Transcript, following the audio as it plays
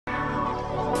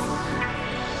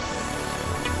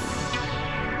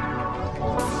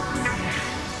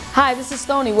Hi, this is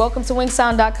Stoney. Welcome to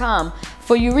WinkSound.com.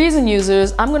 For you Reason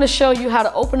users, I'm going to show you how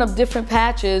to open up different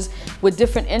patches with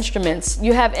different instruments.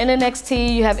 You have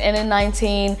NNXT, you have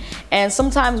NN19, and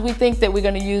sometimes we think that we're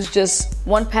going to use just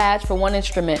one patch for one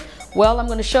instrument. Well, I'm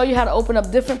going to show you how to open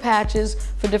up different patches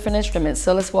for different instruments.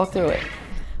 So let's walk through it.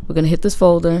 We're going to hit this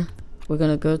folder. We're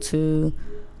going to go to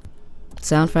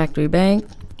Sound Factory Bank.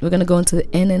 We're going to go into the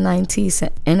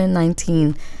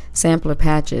NN19 sampler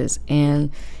patches,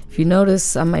 and if you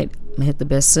notice, I might hit the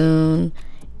bassoon,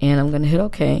 and I'm going to hit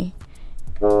OK,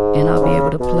 and I'll be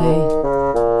able to play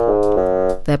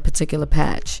that particular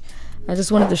patch. I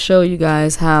just wanted to show you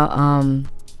guys how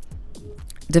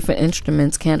different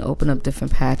instruments can open up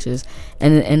different patches,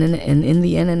 and in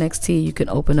the NNXT you can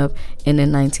open up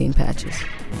NN19 patches.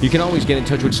 You can always get in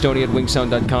touch with Stoney at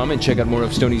WinkSound.com and check out more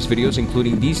of Stoney's videos,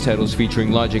 including these titles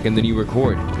featuring Logic and the new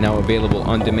Record, now available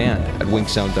on demand at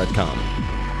WinkSound.com.